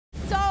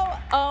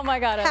Oh my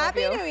God, I love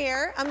Happy you. New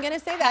Year. I'm gonna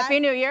say that. Happy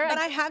New Year. But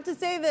I have to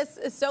say this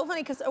is so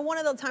funny because one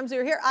of the times we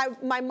were here,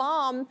 my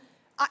mom,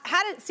 I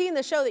hadn't seen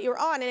the show that you were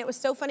on, and it was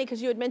so funny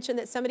because you had mentioned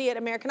that somebody at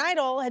American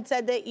Idol had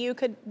said that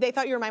they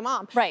thought you were my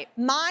mom. Right.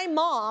 My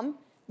mom,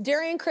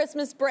 during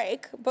Christmas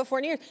break,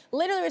 before New Year's,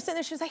 literally was sitting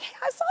there, she was like, hey,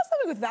 I saw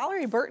something with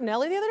Valerie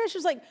Bertinelli the other day. She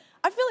was like,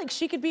 I feel like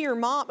she could be your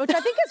mom, which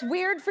I think is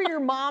weird for your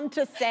mom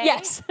to say.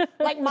 Yes.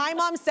 Like my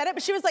mom said it,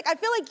 but she was like, I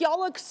feel like y'all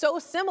look so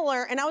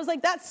similar. And I was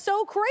like, that's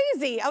so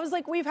crazy. I was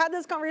like, we've had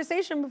this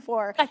conversation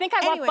before. I think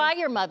I walked by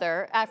your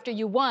mother after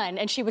you won,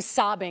 and she was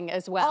sobbing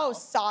as well. Oh,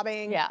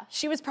 sobbing. Yeah.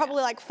 She was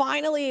probably like,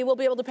 finally, we'll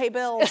be able to pay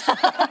bills.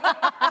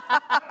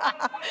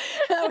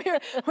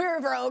 we were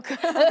broke.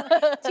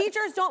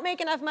 Teachers don't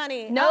make enough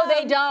money. No,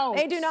 they don't.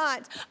 They do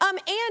not.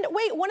 And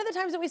wait, one of the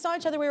times that we saw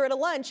each other, we were at a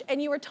lunch,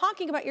 and you were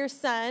talking about your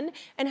son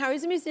and how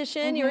he's a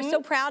musician. You were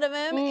so proud of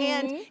him,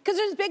 and because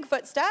there's big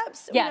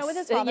footsteps, you know, with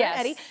his father,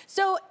 Eddie.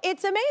 So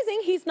it's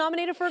amazing. He's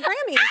nominated for a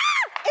Grammy.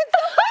 It's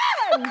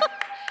so fun.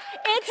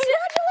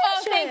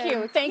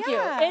 Congratulations. Thank you.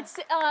 It's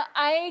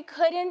I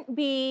couldn't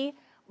be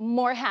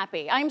more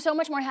happy. I'm so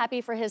much more happy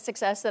for his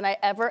success than I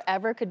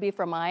ever could be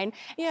for mine.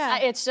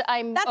 Yeah.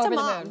 I'm That's over a the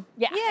mom. moon.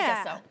 Yeah, I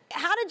guess so.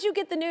 How did you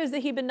get the news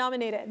that he'd been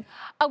nominated?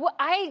 Well,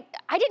 I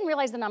didn't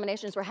realize the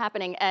nominations were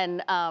happening,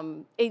 and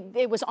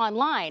it was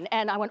online,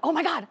 and I went, oh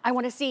my God, I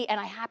want to see, and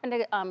I happened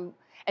to,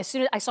 as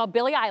soon as I saw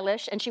Billie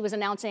Eilish, and she was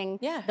announcing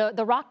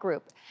the rock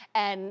group,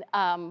 and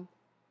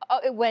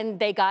when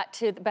they got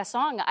to the best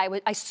song,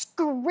 I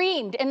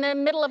screamed in the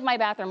middle of my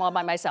bathroom all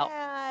by myself.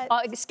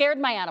 It scared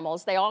my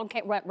animals. They all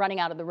came running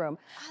out of the room.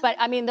 But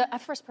I mean, the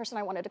first person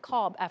I wanted to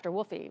call after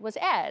Wolfie was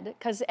Ed,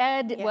 because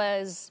Ed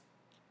was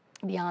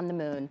beyond the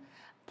moon.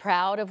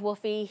 Proud of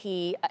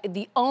Wolfie.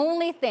 The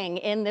only thing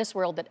in this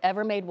world that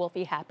ever made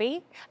Wolfie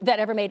happy, that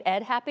ever made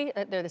Ed happy,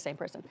 they're the same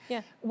person,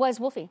 was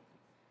Wolfie.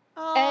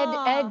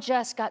 Ed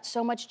just got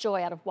so much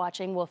joy out of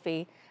watching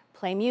Wolfie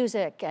play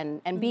music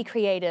and be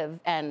creative,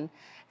 and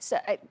so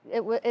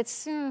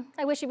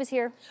I wish he was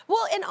here.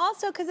 Well, and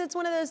also because it's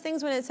one of those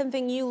things when it's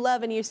something you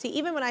love and you see,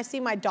 even when I see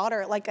my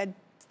daughter at like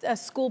a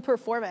school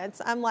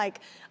performance, I'm like,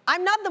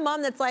 I'm not the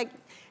mom that's like,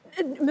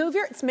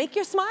 make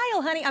your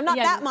smile, honey. I'm not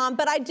that mom,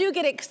 but I do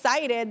get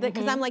excited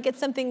because I'm like, it's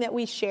something that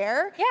we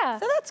share. Yeah.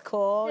 So that's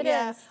cool. It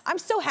is. I'm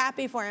so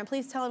happy for him.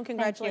 Please tell him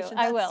congratulations.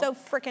 I will. That's so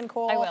freaking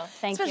cool. I will.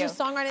 Thank you.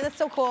 Especially songwriting. That's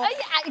so cool.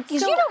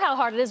 Because you know how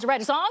hard it is to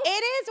write a song. It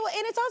is,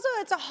 and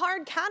it's a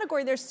hard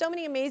category. There's so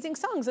many amazing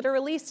songs that are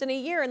released in a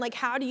year, and like,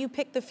 how do you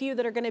pick the few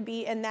that are going to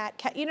be in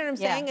that? You know what I'm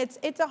saying?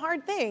 It's a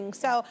hard thing.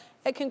 So.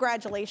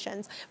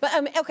 Congratulations.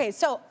 But okay,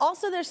 so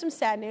also there's some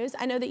sad news.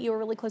 I know that you were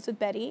really close with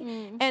Betty,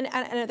 and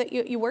I know that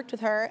you worked with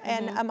her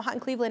and Hot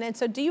in Cleveland. And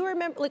so do you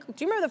remember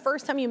the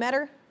first time you met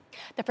her?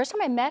 The first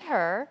time I met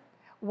her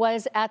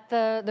was at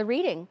the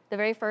reading, the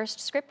very first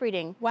script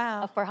reading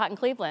for Hot in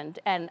Cleveland,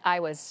 and I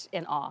was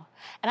in awe.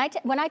 And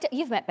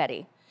you've met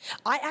Betty.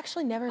 I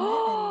actually never met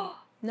Betty.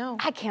 No.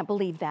 I can't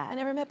believe that. I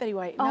never met Betty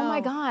White. No. Oh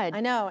my God. I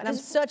know, and I'm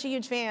such a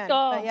huge fan.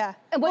 But yeah.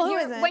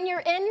 When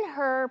you're in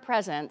her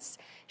presence,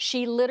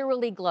 she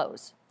literally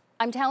glows.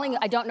 I'm telling you,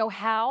 I don't know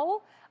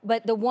how,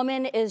 but the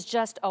woman is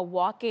just a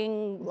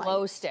walking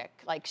glow stick.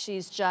 Like,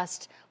 she's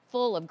just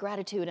full of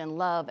gratitude and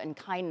love and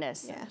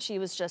kindness. Yeah. She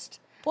was just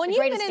Well, and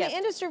you've been in the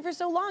industry for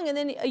so long, and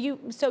then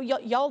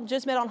y'all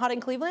just met on Hot in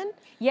Cleveland?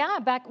 Yeah,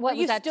 back, what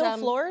was that? Were you still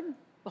floored?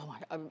 Oh my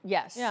God,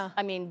 yes. Yeah.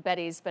 I mean,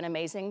 Betty's been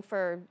amazing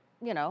for,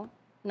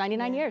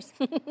 99 years.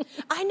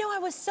 I know, I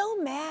was so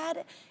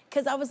mad,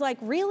 because I was like,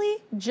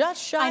 really?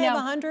 Just shy of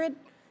 100?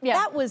 Yeah.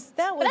 That was.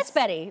 But that's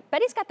Betty.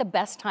 Betty's got the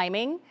best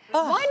timing.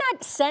 Why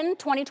not send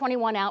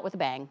 2021 out with a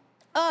bang?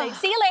 Say,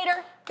 see you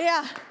later.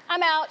 Yeah.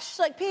 I'm out. She's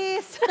like,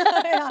 peace.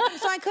 Yeah.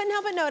 So I couldn't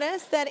help but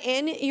notice that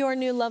in your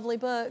new lovely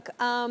book,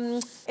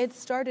 it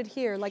started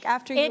here, like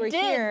after you were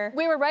here.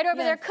 We were right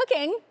over there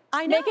cooking.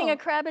 I know. Making a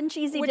crab and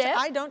cheesy dip. Which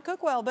I don't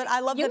cook well, but I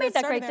love that it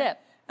started there. You made that great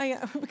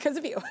dip. Because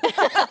of you.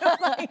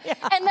 Like, yeah.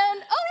 And then,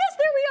 oh yes,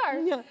 there we are.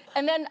 Yeah.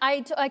 And then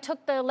I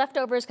took the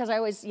leftovers, because I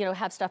always,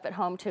 have stuff at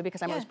home too,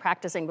 because I'm always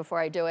practicing before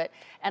I do it.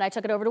 And I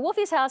took it over to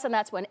Wolfie's house, and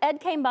that's when Ed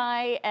came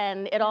by,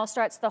 and it all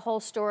starts the whole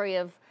story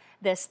of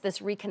this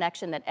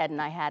reconnection that Ed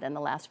and I had in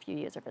the last few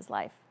years of his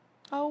life.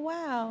 Oh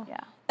wow. Yeah.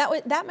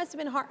 That must have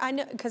been hard. I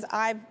know, because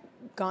I've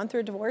gone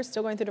through a divorce,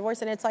 still going through a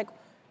divorce, and it's like,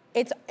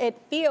 it's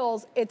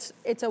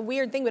a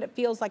weird thing, but it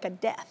feels like a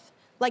death.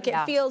 Like it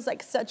feels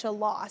like such a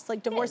loss,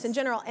 like divorce in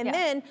general. And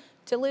then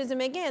to lose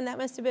him again, that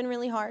must have been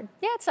really hard.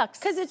 Yeah, it sucks.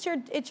 Because it's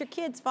your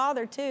kid's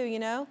father too,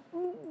 Yeah.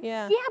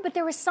 Yeah, but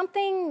there was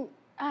something,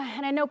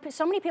 and I know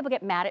so many people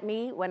get mad at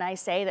me when I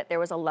say that there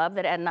was a love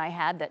that Ed and I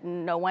had that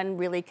no one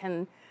really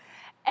can.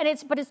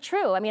 But it's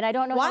true. I mean, I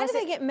don't know. Why do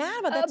they get mad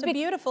about that? That's a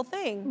beautiful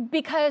thing.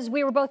 Because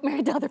we were both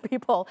married to other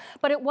people,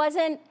 but it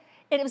wasn't.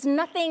 It was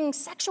nothing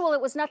sexual.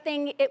 It was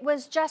nothing. It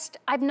was just,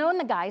 I've known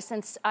the guy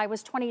since I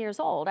was 20 years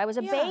old. I was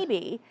a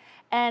baby,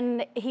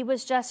 and he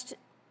was just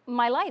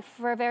my life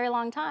for a very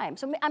long time.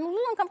 So I'm a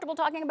little uncomfortable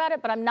talking about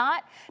it, but I'm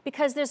not,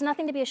 because there's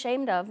nothing to be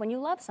ashamed of when you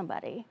love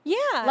somebody. Yeah.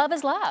 Love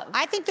is love.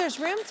 I think there's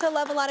room to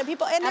love a lot of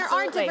people, and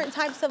Absolutely. there are different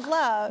types of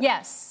love.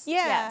 Yes.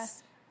 Yeah.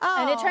 Yes. Oh.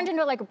 And it turned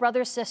into like a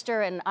brother,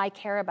 sister, and I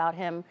care about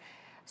him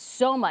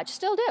so much.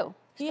 Still do.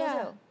 Still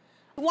do.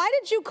 Why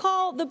did you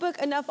call the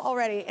book Enough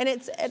Already?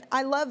 And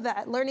I love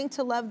that, learning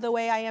to love the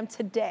way I am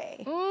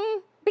today.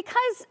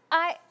 Because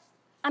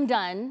I'm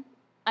done.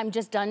 I'm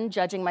just done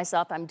judging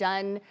myself. I'm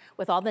done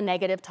with all the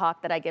negative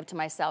talk that I give to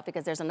myself,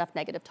 because there's enough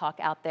negative talk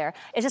out there.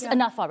 It's just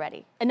enough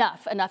already.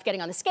 Enough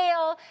getting on the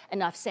scale,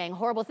 enough saying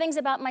horrible things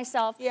about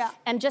myself,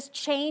 and just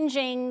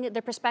changing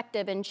the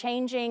perspective and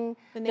changing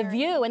the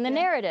view and the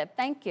narrative.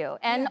 Thank you.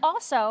 And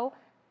also,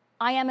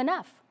 I am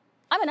enough.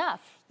 I'm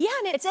enough. Yeah,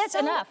 and it's so,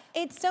 enough.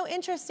 It's so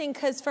interesting,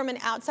 because from an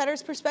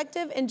outsider's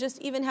perspective, and just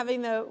even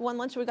having the one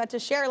lunch we got to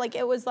share, like,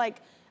 it was like,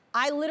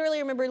 I literally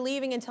remember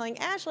leaving and telling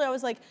Ashley, I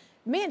was like,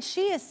 man,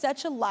 she is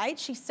such a light.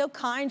 She's so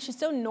kind. She's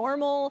so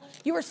normal.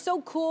 You are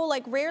so cool.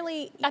 Like,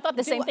 rarely. I thought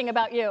the same thing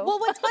about you. Well,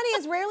 what's funny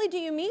is rarely do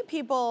you meet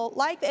people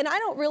like that. And I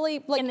don't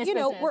really, like, you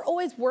know, we're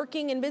always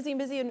working and busy,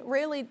 and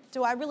rarely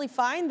do I really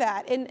find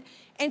that.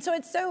 And so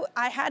it's so,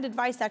 I had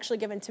advice actually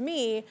given to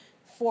me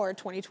for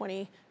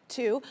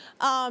 2022.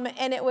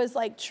 And it was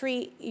like,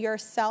 treat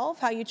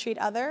yourself how you treat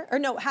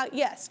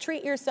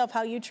treat yourself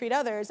how you treat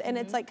others. And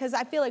it's like, because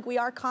I feel like we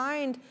are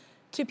kind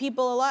to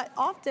people a lot,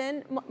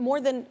 often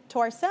more than to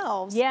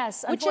ourselves.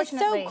 Yes, which is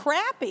so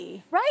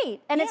crappy. Right,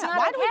 and it's not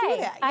why okay. do we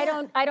do that?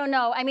 I don't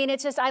know. I mean,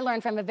 it's just, I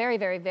learned from a very,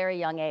 very, very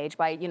young age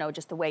by, you know,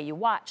 just the way you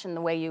watch and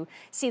the way you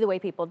see the way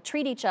people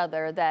treat each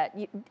other, that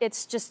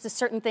it's just the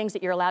certain things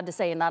that you're allowed to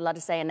say and not allowed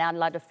to say and not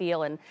allowed to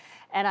feel. And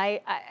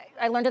I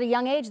learned at a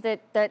young age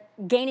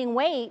that gaining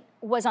weight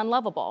was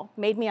unlovable,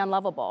 made me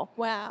unlovable.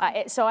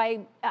 Wow. So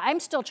I'm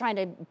still trying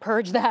to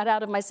purge that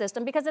out of my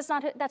system, because that's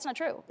not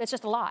true. It's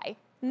just a lie.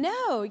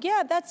 No,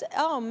 yeah,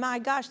 oh my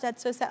gosh,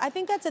 that's so sad. I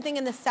think that's a thing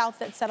in the South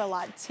that's said a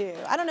lot too.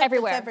 I don't know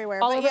everywhere. if it's everywhere.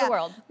 All over the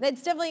world.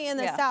 It's definitely in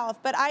the South.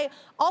 But I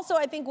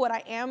think what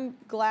I am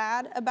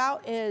glad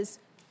about is,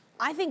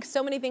 I think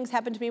so many things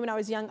happened to me when I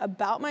was young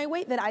about my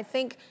weight, that I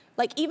think,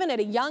 like, even at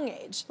a young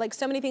age, like,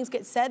 so many things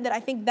get said that I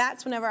think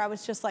that's whenever I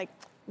was just like,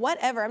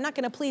 whatever, I'm not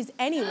gonna please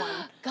anyone.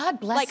 God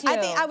bless you. I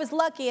think I was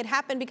lucky it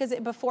happened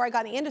before I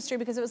got in the industry,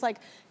 because it was like,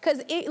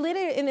 because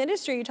literally in the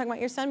industry, you're talking about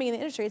your son being in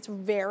the industry, it's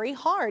very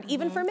hard,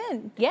 even for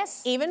men.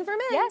 Yes. Even for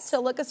men, to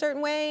look a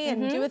certain way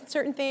and do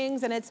certain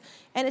things, and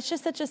it's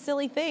just such a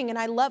silly thing. And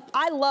I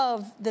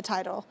love the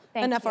title,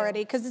 Enough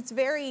Already, because it's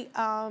very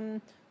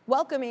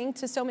welcoming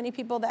to so many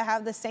people that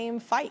have the same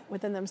fight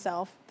within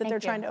themselves that they're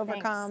trying to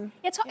overcome.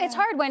 It's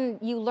hard when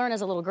you learn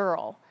as a little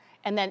girl,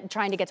 and then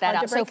trying to get that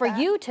out. So for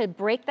you to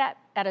break that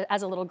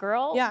as a little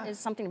girl is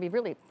something to be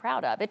really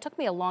proud of. It took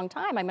me a long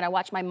time. I mean, I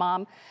watched my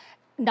mom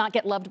not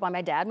get loved by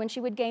my dad when she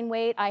would gain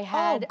weight. I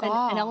had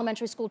an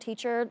elementary school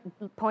teacher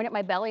point at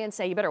my belly and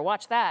say, you better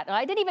watch that. And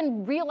I didn't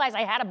even realize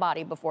I had a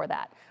body before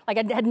that. Like,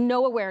 I had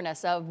no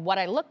awareness of what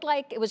I looked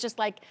like. It was just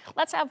like,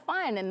 let's have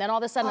fun. And then all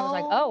of a sudden I was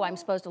like, oh, I'm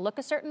supposed to look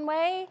a certain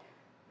way?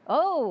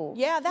 Oh.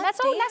 Yeah, that's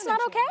not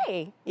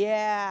okay.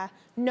 Yeah.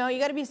 No, you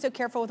got to be so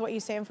careful with what you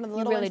say in front of the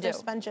little ones. They're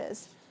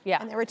sponges. Yeah.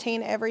 And they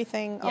retain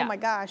everything. Oh my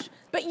gosh.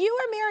 But you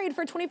were married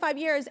for 25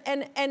 years,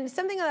 and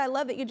something that I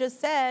love that you just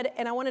said,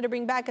 and I wanted to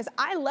bring back, is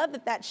I love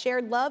that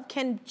shared love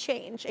can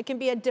change. It can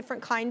be a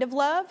different kind of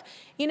love.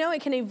 You know,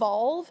 it can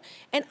evolve.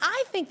 And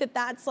I think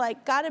that's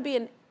like got to be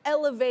an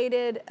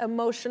elevated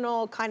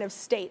emotional kind of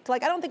state.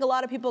 Like, I don't think a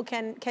lot of people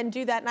can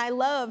do that. And I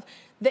love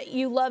that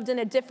you loved in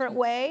a different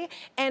way.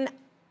 And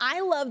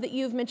I love that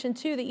you've mentioned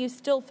too that you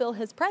still feel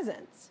his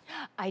presence.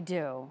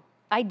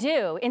 I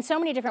do, in so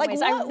many different ways.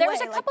 There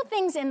was a couple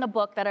things in the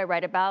book that I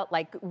write about,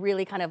 like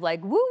really kind of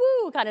like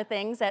woo-woo kind of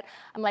things that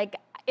I'm like,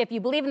 if you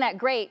believe in that,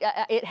 great,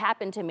 it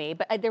happened to me.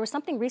 But there was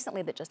something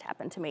recently that just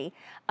happened to me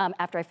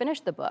after I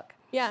finished the book.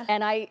 Yeah.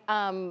 And I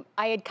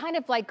had kind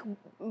of like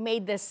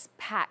made this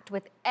pact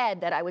with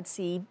Ed that I would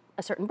see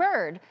a certain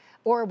bird.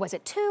 Or was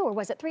it 2 or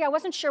was it 3? I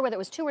wasn't sure whether it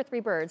was 2 or 3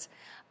 birds.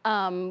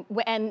 And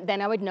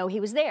then I would know he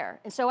was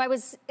there. And so I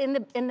was in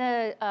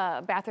the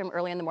bathroom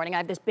early in the morning. I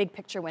have this big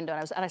picture window,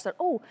 and I said,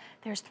 oh,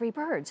 there's 3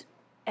 birds.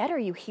 Ed, are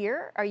you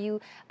here?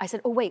 I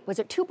said, oh, wait, was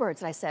it 2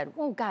 birds? And I said,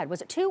 oh, God,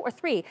 was it 2 or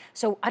 3?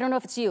 So I don't know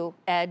if it's you,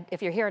 Ed,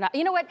 if you're here or not.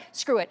 You know what?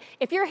 Screw it.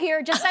 If you're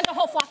here, just send a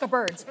whole flock of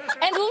birds.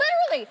 And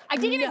literally, I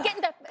didn't even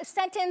get the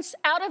sentence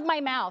out of my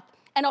mouth,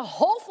 and a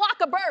whole flock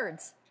of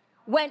birds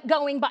went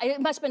going by. It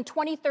must have been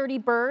 20, 30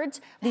 birds,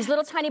 these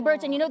little tiny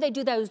birds. And you know they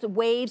do those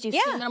waves, you see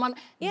them on.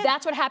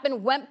 That's what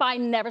happened, went by,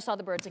 never saw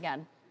the birds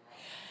again.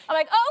 I'm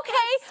like,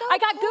 okay, I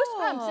got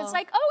goosebumps. It's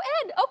like, oh,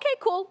 Ed, okay,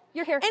 cool,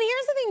 you're here. And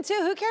here's the thing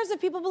too, who cares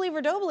if people believe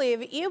or don't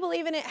believe? You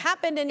believe in it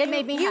happened, and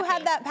you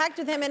had that pact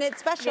with him, and it's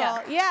special.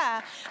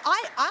 Yeah.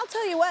 I'll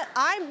tell you what,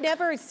 I've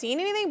never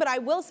seen anything, but I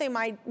will say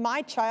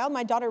my child,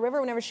 my daughter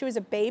River, whenever she was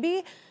a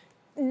baby,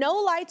 no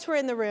lights were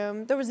in the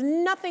room. There was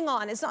nothing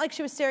on. It's not like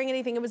she was staring at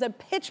anything. It was a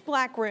pitch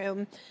black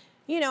room.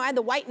 You know, I had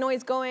the white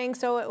noise going,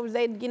 so it was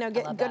they'd, you know,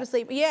 go to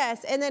sleep.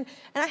 Yes, and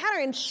I had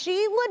her, and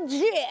she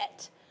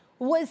legit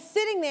was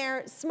sitting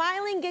there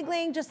smiling,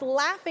 giggling, just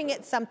laughing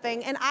at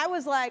something. And I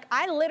was like,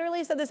 I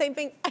literally said the same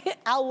thing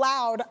out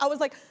loud. I was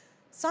like,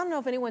 so I don't know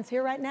if anyone's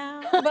here right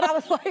now, but I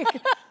was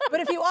like, but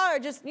if you are,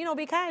 just, you know,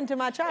 be kind to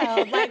my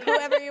child, like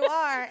whoever you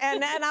are.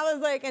 And I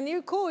was like, and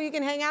you cool, you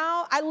can hang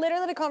out. I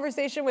literally had a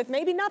conversation with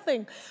maybe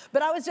nothing,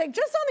 but I was like,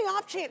 just on the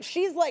off chance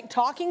she's like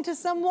talking to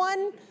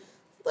someone.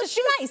 Just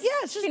be nice. Yeah,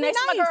 just be be nice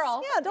nice. to my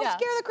girl. Yeah, don't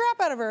scare the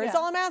crap out of her. It's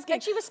all I'm asking.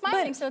 And she was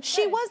smiling, but so it's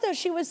she good. was though.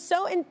 She was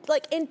so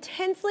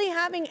intensely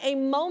having a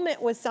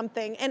moment with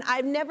something, and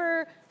I've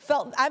never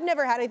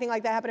had anything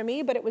like that happen to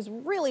me. But it was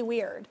really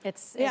weird.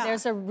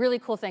 There's a really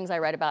cool things I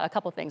write about. A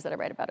couple things that I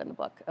write about in the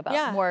book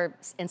about more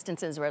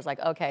instances where it's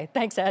like, okay,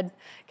 thanks, Ed.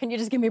 Can you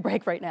just give me a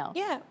break right now?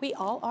 Yeah, we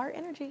all are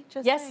energy.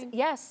 Just saying.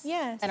 Yes.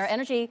 And our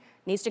energy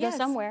needs to go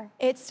somewhere.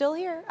 It's still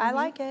here. I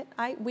like it.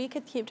 We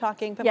could keep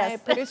talking, but my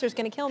producer's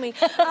gonna kill me.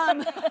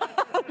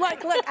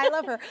 Like, look, I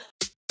love her.